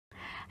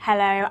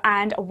Hello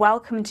and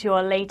welcome to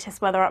your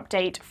latest weather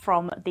update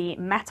from the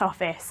Met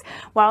Office.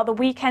 Well, the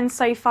weekend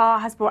so far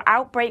has brought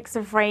outbreaks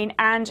of rain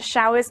and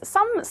showers,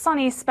 some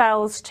sunny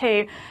spells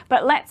too.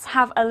 But let's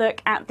have a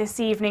look at this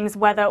evening's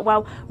weather.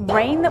 Well,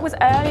 rain that was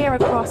earlier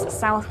across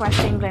southwest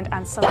England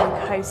and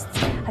southern coasts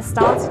has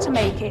started to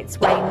make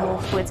its way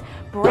northwards,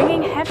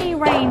 bringing heavy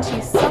rain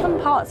to southern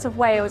parts of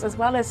Wales as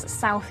well as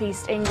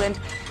southeast England.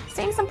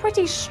 Seeing some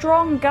pretty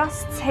strong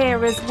gusts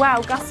here as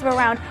well, gusts of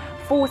around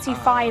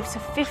 45 to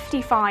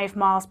 55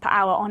 miles per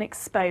hour on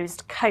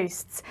exposed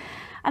coasts.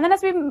 And then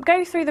as we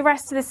go through the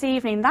rest of this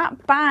evening,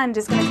 that band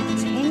is going to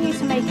continue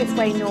to make its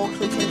way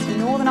northwards into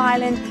Northern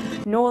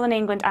Ireland, Northern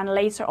England and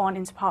later on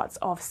into parts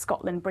of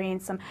Scotland,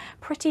 bringing some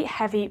pretty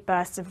heavy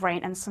bursts of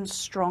rain and some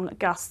strong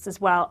gusts as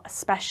well,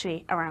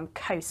 especially around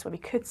coasts where we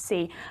could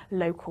see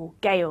local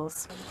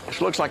gales.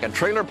 This looks like a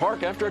trailer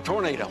park after a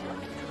tornado.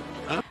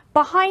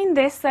 Behind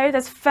this, though,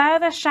 there's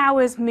further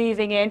showers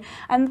moving in,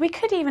 and we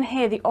could even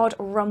hear the odd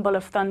rumble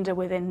of thunder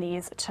within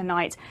these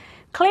tonight.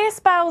 Clear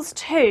spells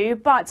too,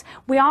 but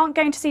we aren't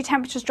going to see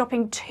temperatures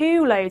dropping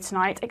too low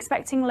tonight,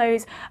 expecting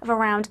lows of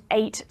around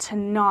 8 to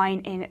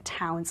 9 in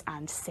towns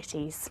and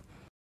cities.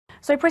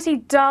 So pretty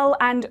dull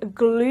and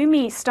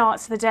gloomy start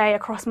to the day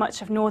across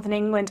much of northern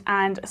England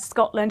and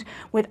Scotland,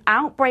 with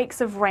outbreaks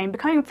of rain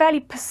becoming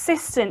fairly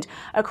persistent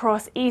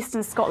across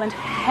eastern Scotland,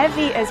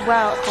 heavy as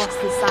well across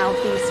the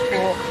southeast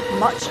for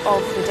much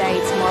of the day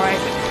tomorrow.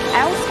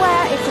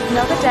 Elsewhere, it's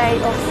another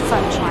day of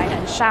sunshine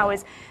and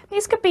showers.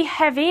 These could be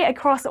heavy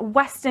across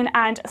western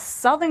and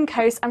southern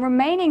coasts and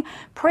remaining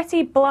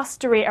pretty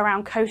blustery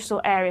around coastal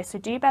areas, so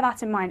do bear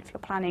that in mind if you're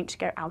planning to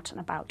go out and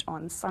about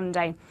on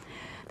Sunday.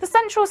 The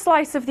central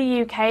slice of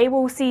the UK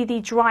will see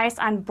the driest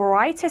and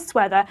brightest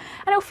weather,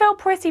 and it'll feel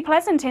pretty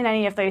pleasant in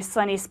any of those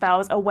sunny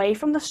spells away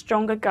from the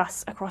stronger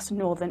gusts across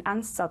northern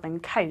and southern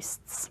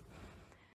coasts.